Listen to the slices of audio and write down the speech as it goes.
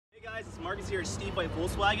Hey guys, it's Marcus here at Steve White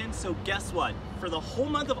Volkswagen. So guess what? For the whole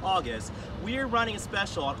month of August, we are running a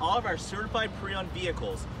special on all of our certified pre-owned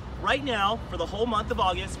vehicles. Right now, for the whole month of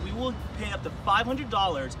August, we will pay up to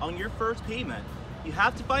 $500 on your first payment. You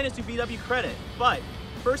have to finance through VW credit, but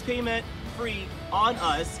first payment free on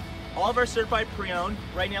us. All of our certified pre-owned.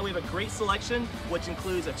 Right now we have a great selection, which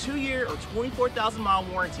includes a 2-year or 24,000-mile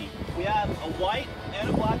warranty. We have a white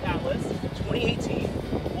and a black Atlas, 2018.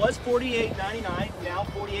 Was $48.99, now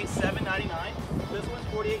 $48,799. This one's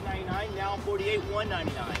 $48.99, now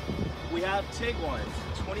 $48,199. We have Tiguan's,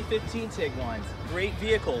 2015 Tiguan's. Great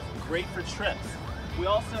vehicles, great for trips. We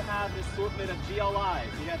also have an assortment of GLIs,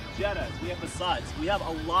 we have Jettas, we have Passats. We have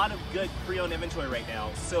a lot of good pre-owned inventory right now.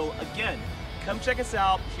 So again, come check us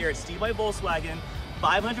out here at Steve White Volkswagen.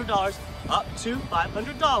 $500, up to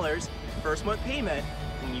 $500, first month payment.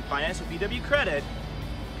 When you finance with VW credit,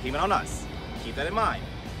 payment on us. Keep that in mind.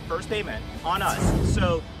 First payment on us.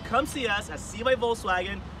 So come see us at Steve White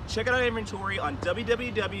Volkswagen. Check out our inventory on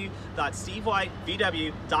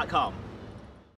www.stevewhitevw.com.